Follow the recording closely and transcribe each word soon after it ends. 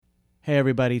Hey,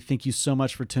 everybody. Thank you so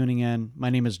much for tuning in. My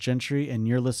name is Gentry, and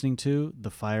you're listening to The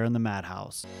Fire in the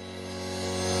Madhouse.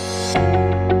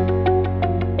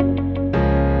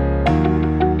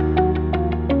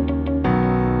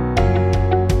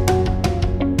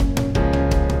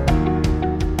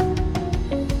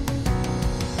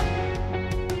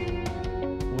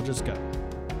 We'll just go.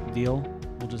 Deal?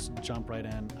 We'll just jump right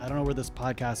in. I don't know where this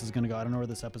podcast is going to go. I don't know where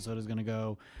this episode is going to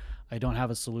go. I don't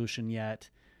have a solution yet.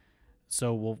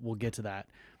 So we'll get to that.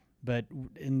 But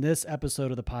in this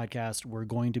episode of the podcast, we're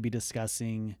going to be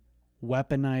discussing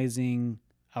weaponizing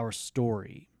our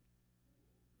story.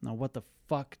 Now, what the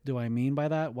fuck do I mean by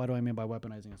that? What do I mean by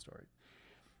weaponizing a story?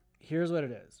 Here's what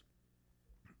it is.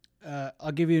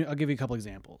 I'll give you a couple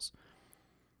examples.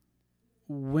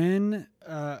 When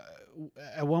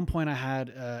at one point I had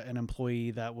an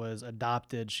employee that was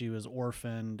adopted. She was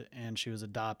orphaned and she was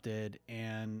adopted.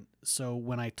 And so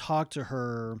when I talked to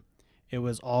her, it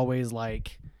was always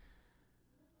like,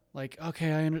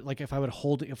 okay, if I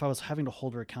was having to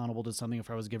hold her accountable to something, if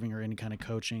I was giving her any kind of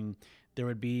coaching, there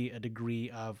would be a degree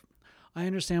of, I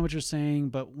understand what you're saying,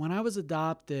 but when I was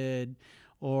adopted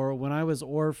or when I was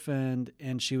orphaned,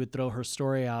 and she would throw her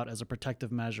story out as a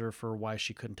protective measure for why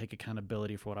she couldn't take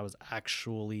accountability for what I was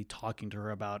actually talking to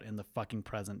her about in the fucking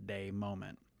present day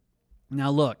moment. Now,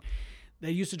 look,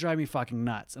 that used to drive me fucking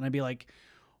nuts. And I'd be like,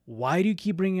 why do you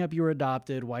keep bringing up you're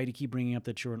adopted? Why do you keep bringing up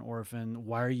that you're an orphan?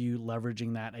 Why are you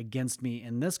leveraging that against me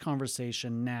in this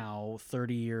conversation now,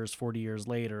 30 years, 40 years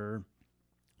later?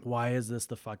 Why is this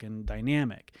the fucking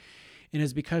dynamic? And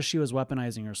it's because she was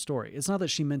weaponizing her story. It's not that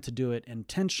she meant to do it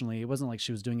intentionally. It wasn't like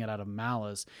she was doing it out of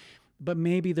malice, but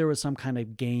maybe there was some kind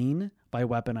of gain by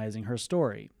weaponizing her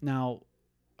story. Now,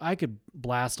 I could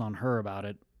blast on her about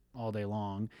it all day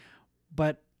long,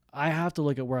 but I have to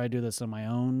look at where I do this in my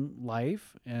own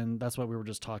life. And that's what we were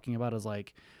just talking about is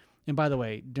like, and by the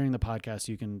way, during the podcast,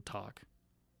 you can talk.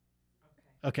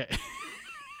 Okay.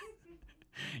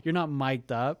 You're not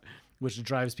mic'd up, which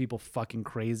drives people fucking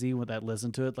crazy when that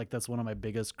listen to it. Like that's one of my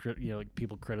biggest,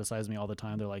 people criticize me all the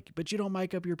time. They're like, but you don't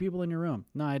mic up your people in your room.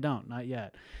 No, I don't, not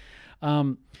yet.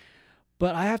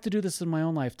 But I have to do this in my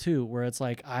own life too, where it's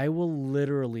like, I will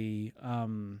literally,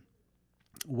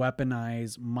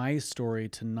 weaponize my story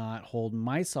to not hold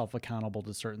myself accountable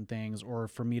to certain things, or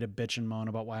for me to bitch and moan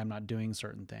about why I'm not doing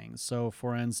certain things. So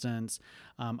for instance,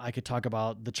 I could talk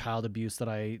about the child abuse that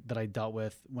I dealt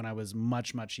with when I was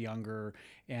much, much younger.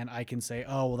 And I can say,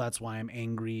 oh, well, that's why I'm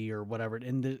angry or whatever.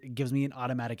 And it gives me an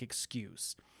automatic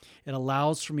excuse. It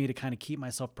allows for me to kind of keep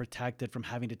myself protected from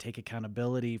having to take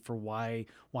accountability for why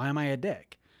am I a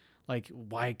dick? Like,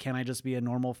 why can't I just be a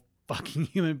normal fucking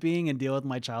human being and deal with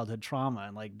my childhood trauma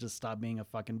and like just stop being a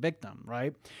fucking victim,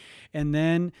 right? And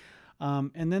then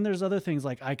there's other things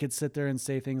like I could sit there and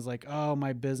say things like, oh,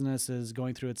 my business is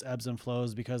going through its ebbs and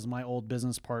flows because my old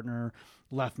business partner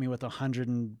left me with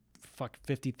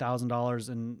 $150,000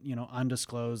 in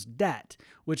undisclosed debt,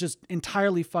 which is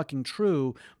entirely fucking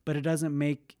true, but it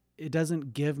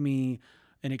doesn't give me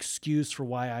an excuse for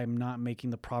why I'm not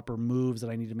making the proper moves that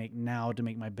I need to make now to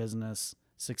make my business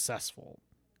successful.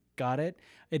 Got it?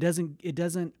 It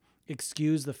doesn't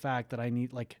excuse the fact that I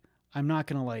need, I'm not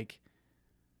going to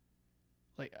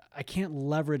I can't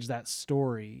leverage that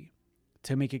story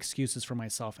to make excuses for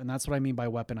myself. And that's what I mean by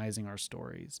weaponizing our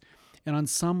stories. And on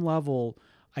some level,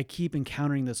 I keep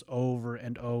encountering this over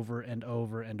and over and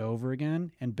over and over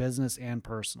again in business and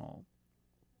personal,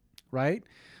 right?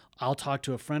 I'll talk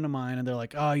to a friend of mine and they're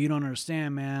like, oh, you don't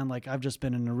understand, man. Like, I've just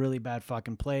been in a really bad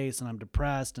fucking place and I'm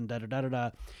depressed and da-da-da-da-da.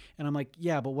 And I'm like,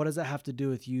 yeah, but what does that have to do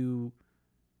with you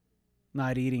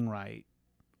not eating right?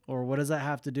 Or what does that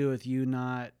have to do with you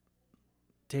not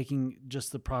taking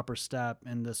just the proper step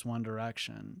in this one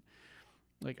direction?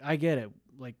 Like, I get it.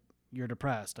 Like, you're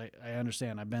depressed. I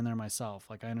understand. I've been there myself.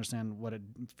 Like, I understand what it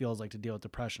feels like to deal with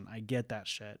depression. I get that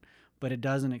shit. But it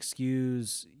doesn't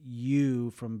excuse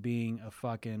you from being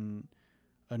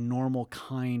a normal,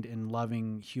 kind, and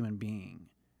loving human being.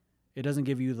 It doesn't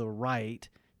give you the right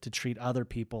to treat other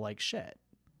people like shit.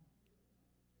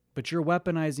 But you're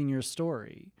weaponizing your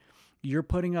story. You're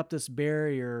putting up this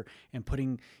barrier and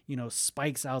putting,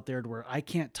 spikes out there to where I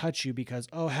can't touch you because,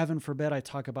 oh, heaven forbid I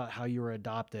talk about how you were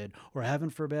adopted, or heaven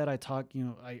forbid I talk to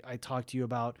you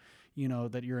about,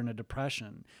 that you're in a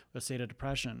state of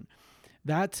depression.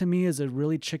 That to me is a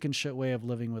really chicken shit way of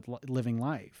living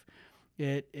life.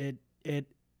 It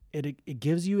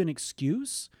gives you an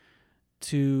excuse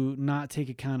to not take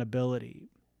accountability.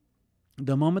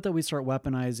 The moment that we start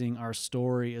weaponizing our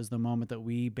story is the moment that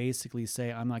we basically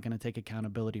say, I'm not going to take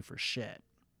accountability for shit.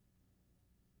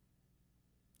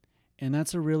 And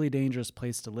that's a really dangerous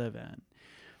place to live in.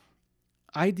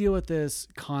 I deal with this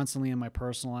constantly in my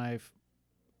personal life.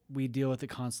 We deal with it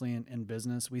constantly in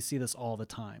business. We see this all the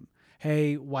time.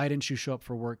 Hey, why didn't you show up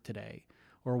for work today?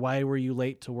 Or why were you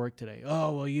late to work today?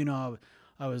 Oh, well,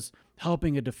 I was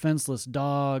helping a defenseless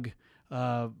dog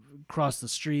cross the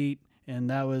street, and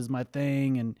that was my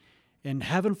thing. And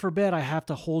heaven forbid I have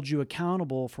to hold you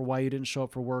accountable for why you didn't show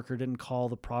up for work or didn't call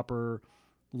the proper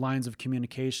lines of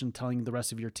communication telling the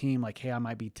rest of your team, like, hey, I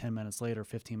might be 10 minutes late or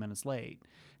 15 minutes late.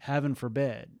 Heaven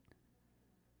forbid.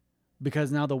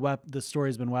 Because now the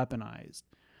story's been weaponized.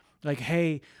 Like,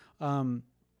 hey,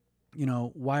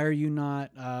 why are you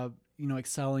not,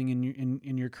 excelling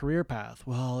in your career path?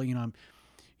 Well,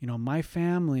 my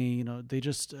family,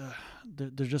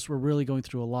 we're really going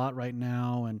through a lot right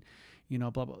now, and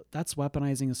blah blah. That's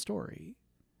weaponizing a story.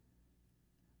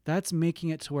 That's making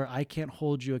it to where I can't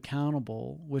hold you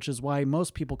accountable, which is why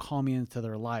most people call me into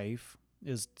their life,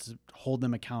 is to hold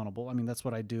them accountable. I mean, that's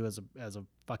what I do as a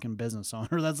fucking business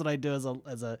owner. That's what I do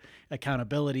as a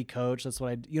accountability coach. That's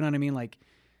what you know what I mean? Like,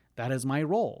 that is my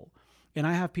role. And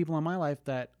I have people in my life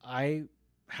that I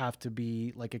have to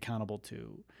be like accountable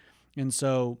to. And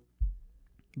so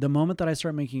the moment that I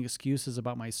start making excuses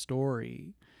about my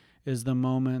story is the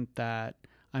moment that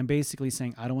I'm basically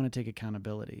saying, I don't want to take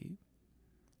accountability.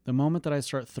 The moment that I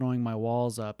start throwing my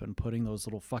walls up and putting those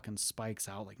little fucking spikes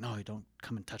out, like, no, don't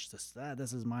come and touch this.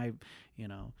 This is my,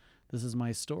 this is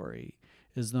my story,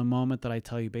 is the moment that I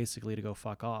tell you basically to go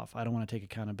fuck off. I don't want to take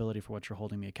accountability for what you're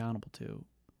holding me accountable to.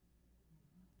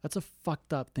 That's a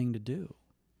fucked up thing to do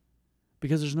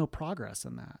because there's no progress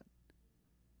in that.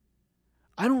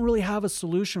 I don't really have a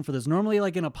solution for this. Normally,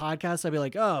 like in a podcast, I'd be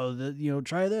like, oh,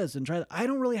 try this and try that. I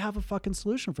don't really have a fucking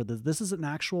solution for this. This is an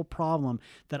actual problem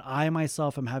that I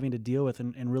myself am having to deal with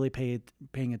and really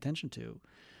paying attention to.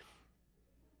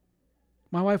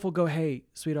 My wife will go, hey,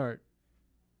 sweetheart,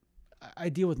 I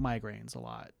deal with migraines a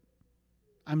lot.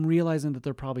 I'm realizing that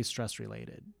they're probably stress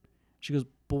related. She goes,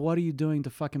 but what are you doing to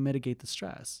fucking mitigate the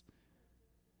stress?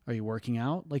 Are you working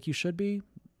out like you should be?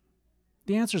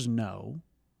 The answer is no.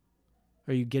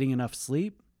 Are you getting enough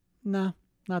sleep? Nah,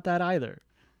 not that either.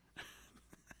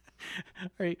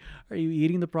 Are you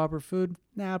eating the proper food?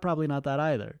 Nah, probably not that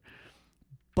either.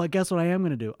 But guess what I am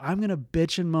going to do? I'm going to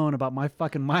bitch and moan about my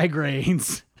fucking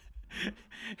migraines.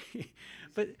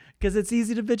 But because it's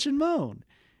easy to bitch and moan.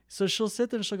 So she'll sit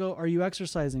there and she'll go, are you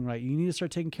exercising right? You need to start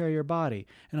taking care of your body.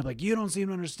 And I'm like, you don't seem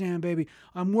to understand, baby.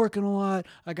 I'm working a lot.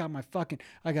 I got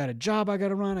a job I got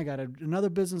to run. I got another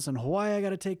business in Hawaii I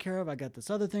got to take care of. I got this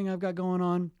other thing I've got going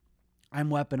on. I'm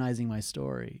weaponizing my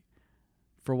story.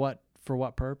 For what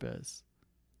purpose?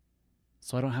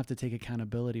 So I don't have to take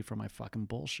accountability for my fucking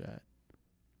bullshit.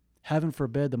 Heaven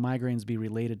forbid the migraines be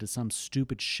related to some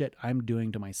stupid shit I'm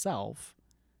doing to myself.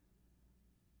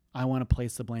 I want to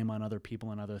place the blame on other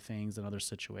people and other things and other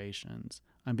situations.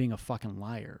 I'm being a fucking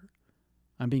liar.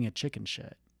 I'm being a chicken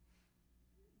shit.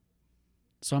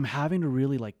 So I'm having to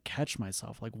really catch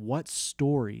myself. Like, what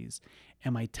stories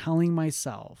am I telling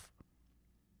myself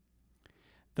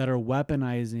that are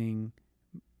weaponizing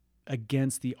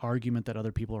against the argument that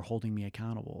other people are holding me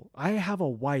accountable? I have a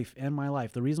wife in my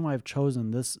life. The reason why I've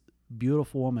chosen this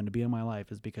beautiful woman to be in my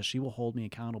life is because she will hold me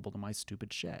accountable to my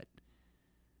stupid shit.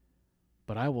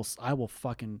 But I will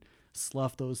fucking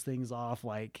slough those things off.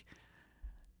 Like,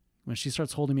 when she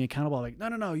starts holding me accountable, I'm like,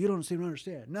 no, you don't seem to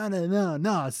understand.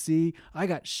 No, see, I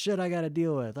got shit I got to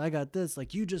deal with. I got this.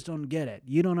 Like, you just don't get it.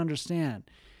 You don't understand.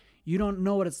 You don't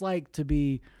know what it's like to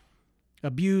be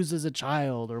abused as a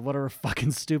child or whatever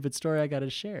fucking stupid story I got to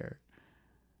share.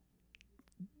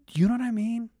 You know what I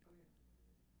mean?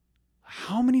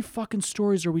 How many fucking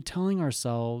stories are we telling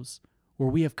ourselves where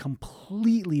we have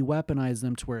completely weaponized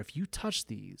them to where if you touch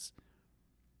these,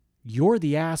 you're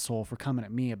the asshole for coming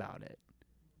at me about it.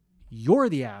 You're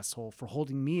the asshole for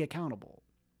holding me accountable.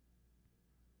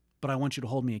 But I want you to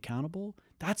hold me accountable?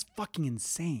 That's fucking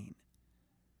insane.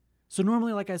 So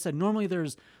normally, like I said,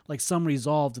 there's some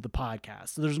resolve to the podcast.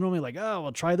 So there's normally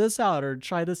well, try this out or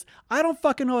try this. I don't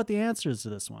fucking know what the answer is to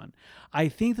this one. I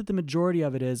think that the majority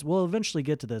of it is, we'll eventually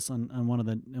get to this on one of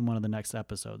the next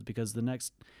episodes, because the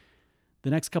next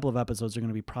couple of episodes are going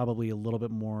to be probably a little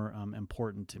bit more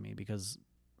important to me, because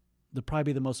they'll probably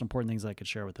be the most important things I could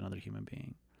share with another human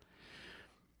being.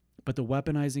 But the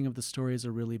weaponizing of the story is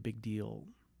a really big deal.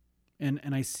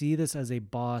 And I see this as a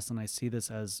boss, and I see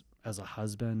this as a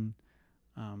husband.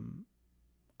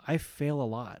 I fail a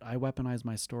lot. I weaponize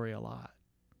my story a lot.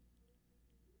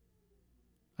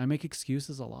 I make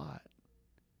excuses a lot.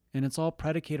 And it's all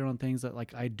predicated on things that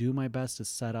I do my best to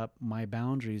set up my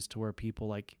boundaries to where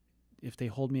people if they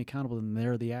hold me accountable, then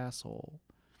they're the asshole.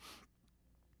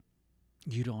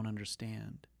 You don't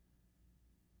understand.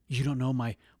 You don't know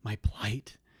my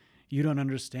plight. You don't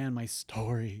understand my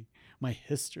story, my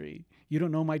history. You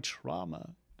don't know my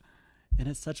trauma. And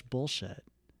it's such bullshit.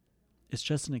 It's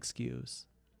just an excuse.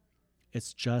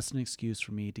 It's just an excuse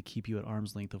for me to keep you at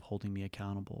arm's length of holding me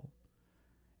accountable.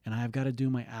 And I've got to do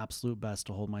my absolute best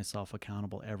to hold myself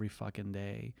accountable every fucking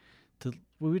day.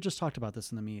 We just talked about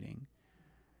this in the meeting.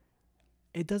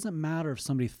 It doesn't matter if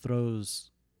somebody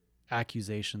throws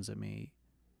accusations at me.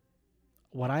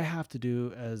 What I have to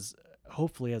do, as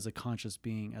hopefully as a conscious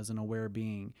being, as an aware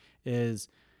being, is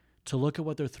to look at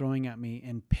what they're throwing at me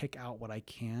and pick out what I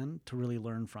can to really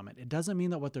learn from it. It doesn't mean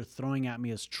that what they're throwing at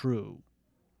me is true,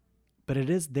 but it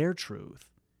is their truth.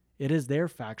 It is their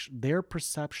fact, their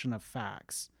perception of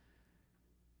facts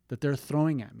that they're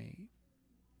throwing at me.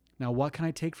 Now, what can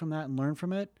I take from that and learn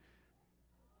from it?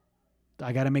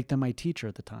 I got to make them my teacher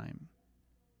at the time.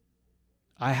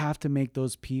 I have to make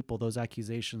those people, those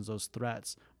accusations, those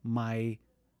threats, my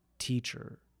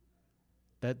teacher.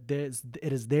 That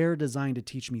it is their design to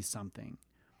teach me something.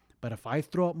 But if I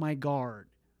throw up my guard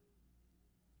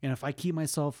and if I keep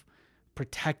myself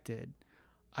protected,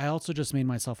 I also just made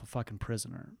myself a fucking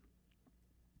prisoner.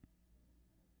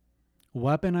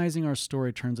 Weaponizing our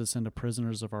story turns us into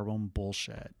prisoners of our own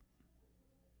bullshit.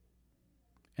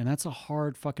 And that's a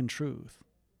hard fucking truth.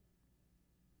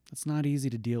 It's not easy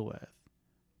to deal with.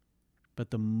 But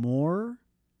the more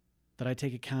that I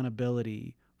take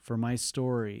accountability for my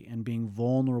story and being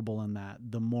vulnerable in that,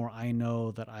 the more I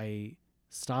know that I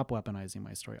stop weaponizing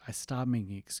my story. I stop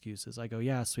making excuses. I go,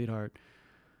 yeah, sweetheart,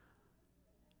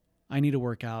 I need to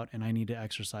work out and I need to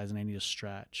exercise and I need to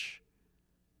stretch.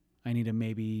 I need to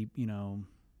maybe,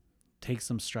 take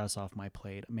some stress off my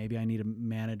plate. Maybe I need to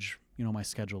manage, my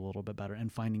schedule a little bit better,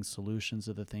 and finding solutions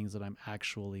to the things that I'm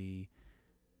actually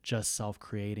just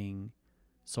self-creating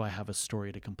so I have a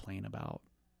story to complain about.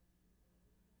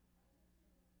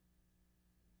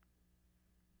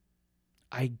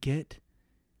 I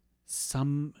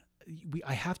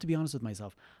have to be honest with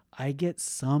myself. I get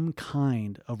some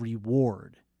kind of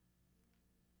reward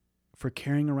for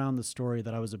carrying around the story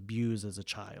that I was abused as a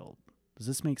child. Does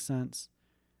this make sense?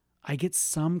 I get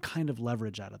some kind of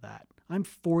leverage out of that. I'm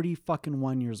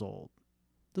 41 years old.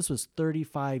 This was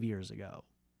 35 years ago.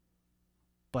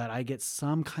 But I get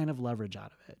some kind of leverage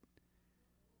out of it.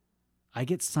 I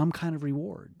get some kind of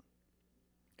reward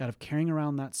out of carrying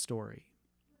around that story,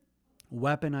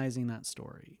 weaponizing that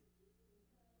story.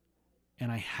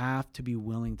 And I have to be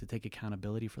willing to take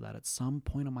accountability for that. At some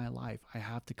point in my life, I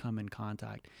have to come in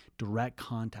contact, direct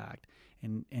contact,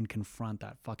 and confront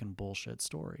that fucking bullshit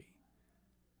story.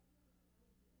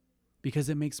 Because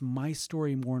it makes my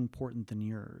story more important than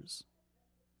yours.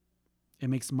 It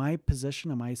makes my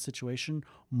position and my situation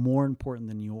more important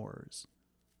than yours.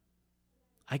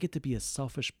 I get to be a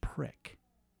selfish prick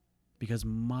because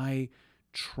my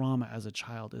trauma as a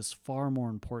child is far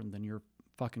more important than your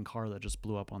fucking car that just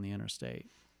blew up on the interstate.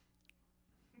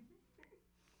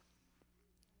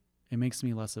 It makes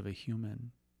me less of a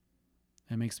human.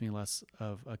 It makes me less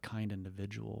of a kind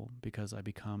individual because I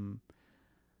become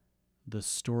the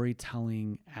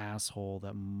storytelling asshole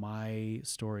that my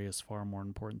story is far more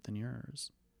important than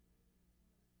yours.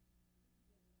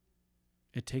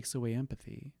 It takes away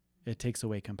empathy. It takes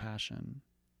away compassion.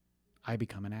 I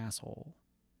become an asshole.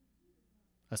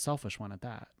 A selfish one at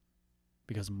that.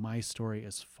 Because my story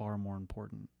is far more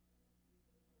important.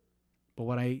 But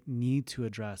what I need to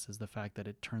address is the fact that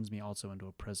it turns me also into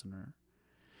a prisoner.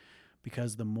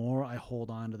 Because the more I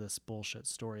hold on to this bullshit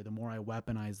story, the more I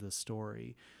weaponize this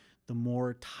story, the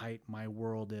more tight my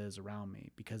world is around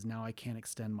me. Because now I can't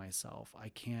extend myself. I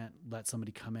can't let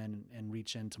somebody come in and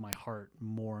reach into my heart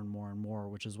more and more and more,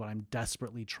 which is what I'm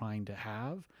desperately trying to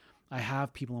have. I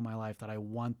have people in my life that I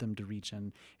want them to reach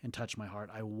in and touch my heart.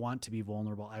 I want to be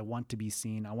vulnerable. I want to be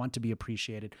seen. I want to be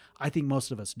appreciated. I think most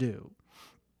of us do.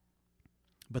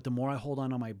 But the more I hold on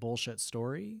to my bullshit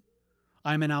story,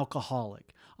 I'm an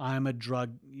alcoholic. I'm a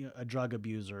drug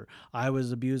abuser. I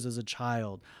was abused as a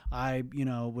child. I,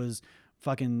 was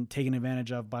fucking taken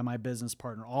advantage of by my business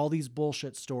partner. All these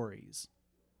bullshit stories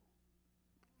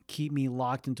keep me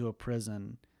locked into a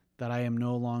prison that I am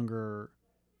no longer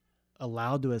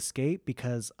allowed to escape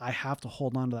because I have to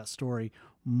hold on to that story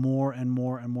more and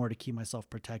more and more to keep myself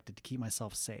protected, to keep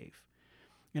myself safe.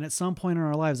 And at some point in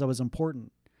our lives, that was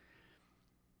important.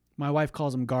 My wife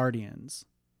calls them guardians.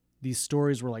 These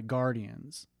stories were like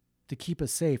guardians to keep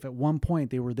us safe. At one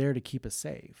point, they were there to keep us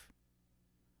safe.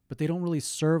 But they don't really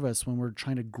serve us when we're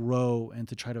trying to grow and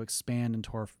to try to expand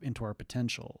into our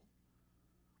potential.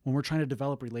 When we're trying to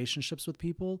develop relationships with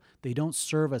people, they don't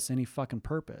serve us any fucking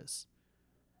purpose.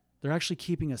 They're actually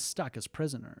keeping us stuck as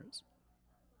prisoners.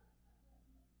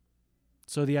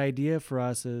 So the idea for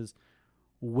us is,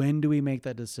 when do we make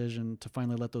that decision to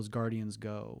finally let those guardians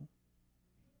go?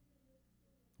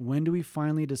 When do we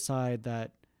finally decide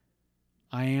that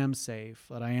I am safe,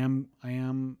 that I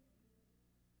am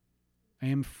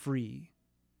free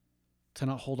to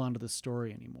not hold on to this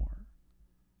story anymore?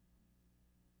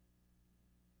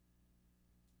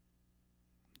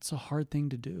 It's a hard thing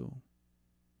to do.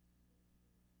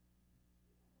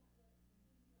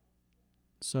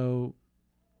 So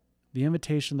the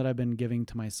invitation that I've been giving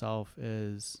to myself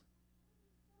is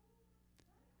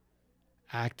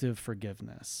active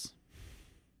forgiveness.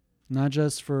 Not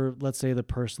just for, let's say, the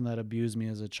person that abused me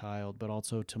as a child, but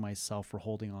also to myself for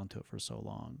holding on to it for so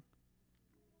long.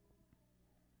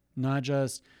 Not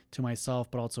just to myself,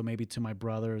 but also maybe to my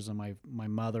brothers and my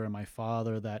mother and my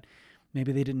father, that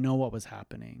maybe they didn't know what was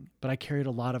happening, but I carried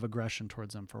a lot of aggression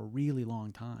towards them for a really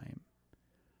long time.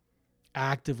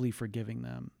 Actively forgiving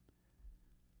them.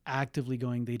 Actively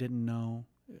going, they didn't know.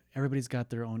 Everybody's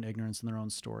got their own ignorance and their own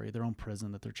story, their own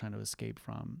prison that they're trying to escape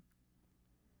from.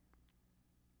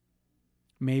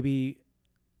 Maybe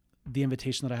the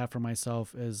invitation that I have for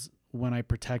myself is, when I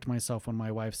protect myself, when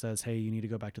my wife says, hey, you need to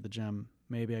go back to the gym,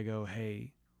 maybe I go,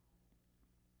 hey,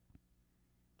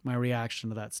 my reaction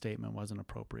to that statement wasn't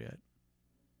appropriate.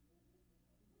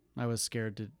 I was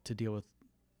scared to deal with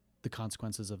the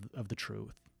consequences of the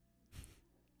truth.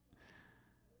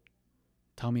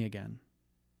 Tell me again.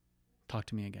 Talk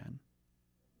to me again.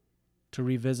 To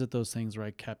revisit those things where I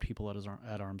kept people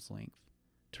at arm's length.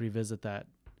 To revisit that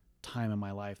time in my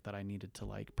life that I needed to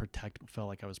felt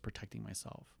like I was protecting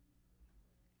myself.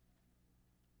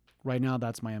 Right now,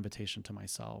 that's my invitation to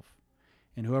myself.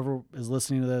 And whoever is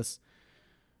listening to this,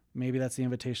 maybe that's the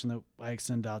invitation that I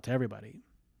extend out to everybody,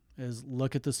 is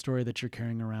look at the story that you're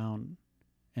carrying around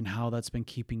and how that's been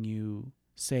keeping you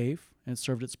safe and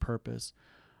served its purpose.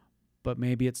 But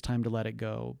maybe it's time to let it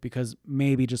go, because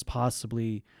maybe, just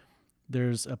possibly,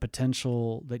 there's a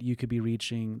potential that you could be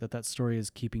reaching that story is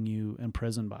keeping you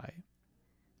imprisoned by.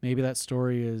 Maybe that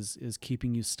story is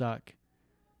keeping you stuck.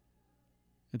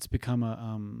 It's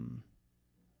become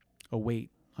a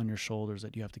weight on your shoulders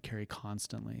that you have to carry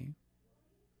constantly.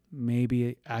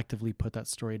 Maybe actively put that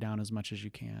story down as much as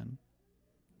you can.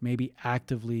 Maybe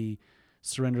actively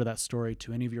surrender that story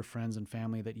to any of your friends and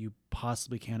family that you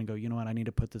possibly can, and go, you know what, I need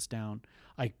to put this down.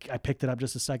 I picked it up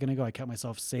just a second ago. I kept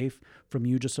myself safe from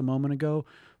you just a moment ago,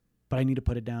 but I need to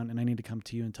put it down, and I need to come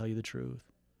to you and tell you the truth.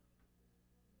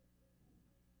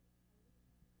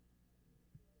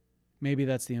 Maybe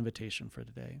that's the invitation for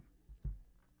today.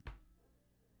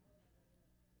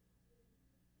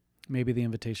 Maybe the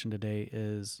invitation today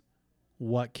is,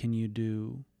 what can you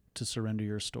do to surrender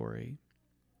your story?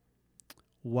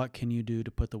 What can you do to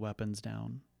put the weapons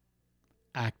down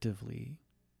actively?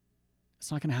 It's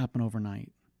not going to happen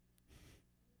overnight.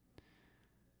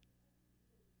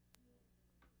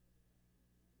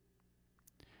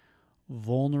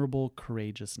 Vulnerable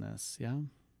courageousness, yeah?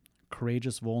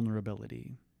 Courageous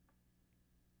vulnerability.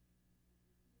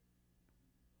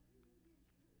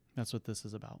 That's what this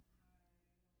is about.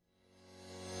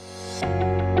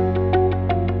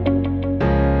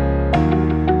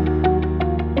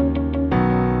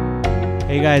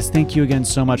 Hey guys, thank you again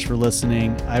so much for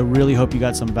listening. I really hope you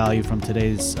got some value from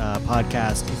today's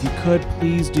podcast. If you could,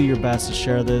 please do your best to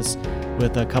share this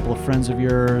with a couple of friends of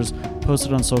yours, post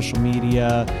it on social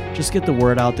media, just get the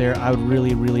word out there. I would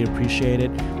really, really appreciate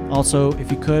it. Also, if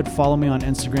you could, follow me on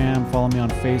Instagram, follow me on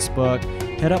Facebook,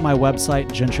 hit up my website,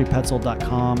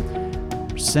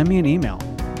 gentrypetzel.com, send me an email.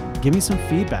 Give me some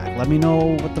feedback. Let me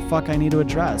know what the fuck I need to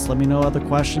address. Let me know other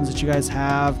questions that you guys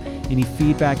have, any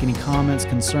feedback, any comments,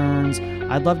 concerns.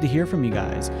 I'd love to hear from you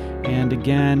guys. And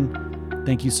again,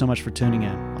 thank you so much for tuning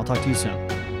in. I'll talk to you soon.